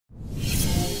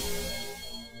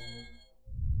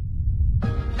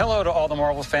Hello to all the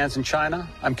Marvel fans in China.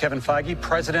 I'm Kevin Feige,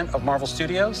 president of Marvel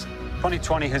Studios.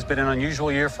 2020 has been an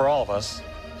unusual year for all of us,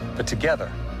 but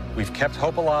together, we've kept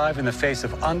hope alive in the face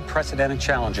of unprecedented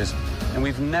challenges, and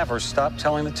we've never stopped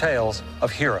telling the tales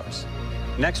of heroes.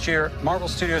 Next year, Marvel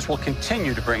Studios will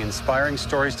continue to bring inspiring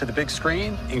stories to the big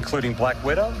screen, including Black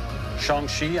Widow,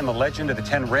 Shang-Chi and the Legend of the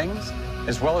Ten Rings,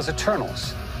 as well as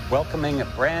Eternals, welcoming a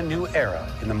brand new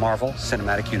era in the Marvel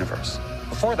Cinematic Universe.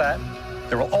 Before that,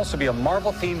 there will also be a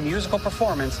Marvel-themed musical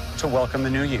performance to welcome the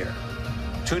new year.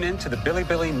 Tune in to the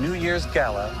Bilibili New Year's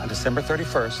Gala on December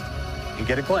 31st and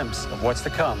get a glimpse of what's to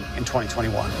come in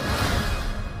 2021.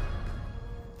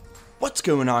 What's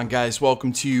going on, guys?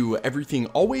 Welcome to Everything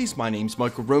Always. My name's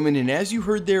Michael Roman, and as you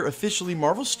heard there, officially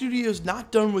Marvel Studios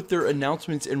not done with their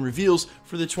announcements and reveals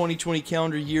for the 2020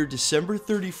 calendar year, December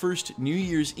 31st, New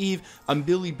Year's Eve on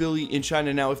Bilibili in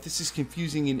China. Now, if this is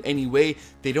confusing in any way,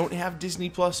 they don't have Disney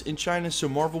Plus in China, so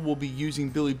Marvel will be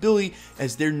using Bilibili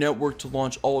as their network to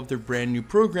launch all of their brand new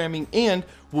programming, and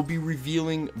we'll be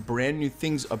revealing brand new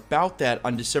things about that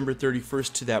on December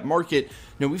 31st to that market.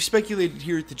 Now, we've speculated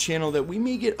here at the channel that we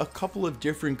may get a couple of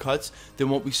different cuts than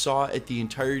what we saw at the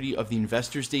entirety of the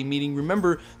Investors Day meeting.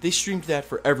 Remember, they streamed that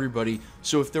for everybody,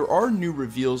 so if there are new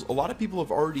reveals, a lot of people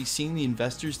have already seen the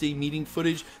Investors Day meeting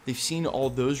footage. They've seen all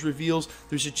those reveals.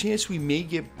 There's a chance we may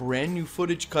get brand new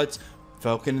footage cuts.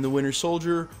 Falcon and the Winter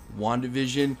Soldier,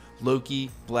 WandaVision,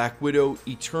 Loki, Black Widow,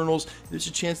 Eternals. There's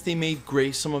a chance they may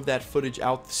gray some of that footage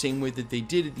out the same way that they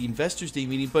did at the Investors Day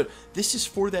meeting, but this is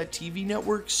for that TV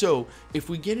network, so if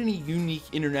we get any unique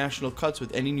international cuts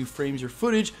with any new frames or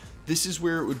footage, this is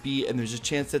where it would be, and there's a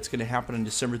chance that's going to happen on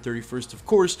December 31st. Of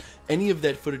course, any of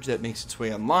that footage that makes its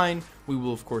way online, we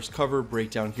will of course cover,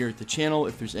 break down here at the channel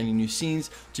if there's any new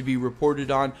scenes to be reported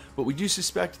on, but we do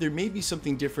suspect there may be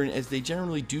something different, as they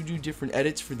generally do different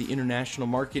edits for the international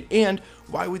market. And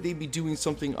why would they be doing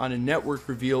something on a network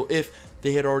reveal if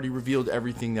they had already revealed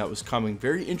everything that was coming?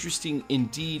 Very interesting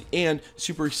indeed, and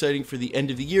super exciting for the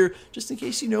end of the year, just in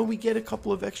case, you know, we get a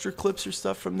couple of extra clips or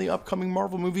stuff from the upcoming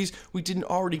Marvel movies we didn't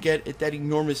already get at that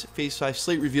enormous Phase 5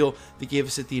 slate reveal they gave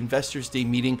us at the Investors Day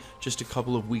meeting just a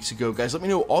couple of weeks ago. Guys, let me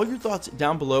know all your thoughts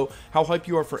down below, how hype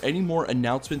you are for any more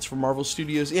announcements from Marvel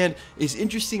Studios, and as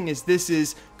interesting as this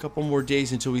is, a couple more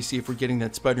days until we see if we're getting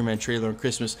that Spider-Man trailer on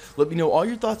Christmas. Let me know all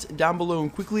your thoughts down below,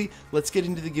 and quickly, let's get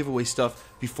into the giveaway stuff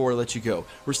before I let you go.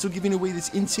 We're still giving away this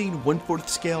insane 1/4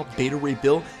 scale Beta Ray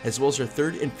Bill, as well as our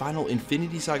third and final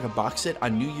Infinity Saga box set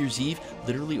on New Year's Eve,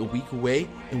 literally a week away,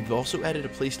 and we've also added a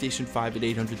PlayStation 5 at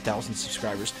 800,000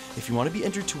 subscribers. If you want to be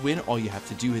entered to win, all you have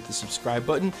to do is hit the subscribe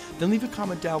button, then leave a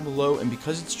comment down below, and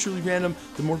because it's truly random,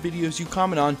 the more videos you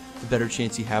comment on, the better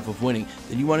chance you have of winning.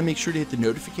 Then you want to make sure to hit the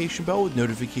notification bell with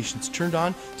notifications turned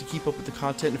on to keep up with the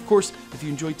content. And of course, if you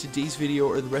enjoyed today's video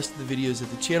or the rest of the videos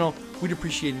at the channel, we'd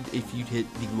appreciate it if you'd hit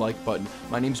the like button.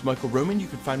 My name's Michael Roman. You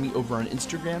can find me over on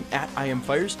Instagram at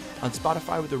IamFires, on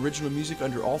Spotify with original music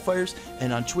under All Fires,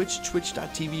 and on Twitch,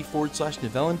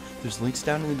 twitch.tv/Novellin. There's links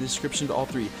down in the description to all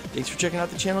three. Thanks for checking out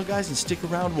the channel, guys, and stick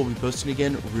around. We'll be posting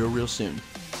again real soon.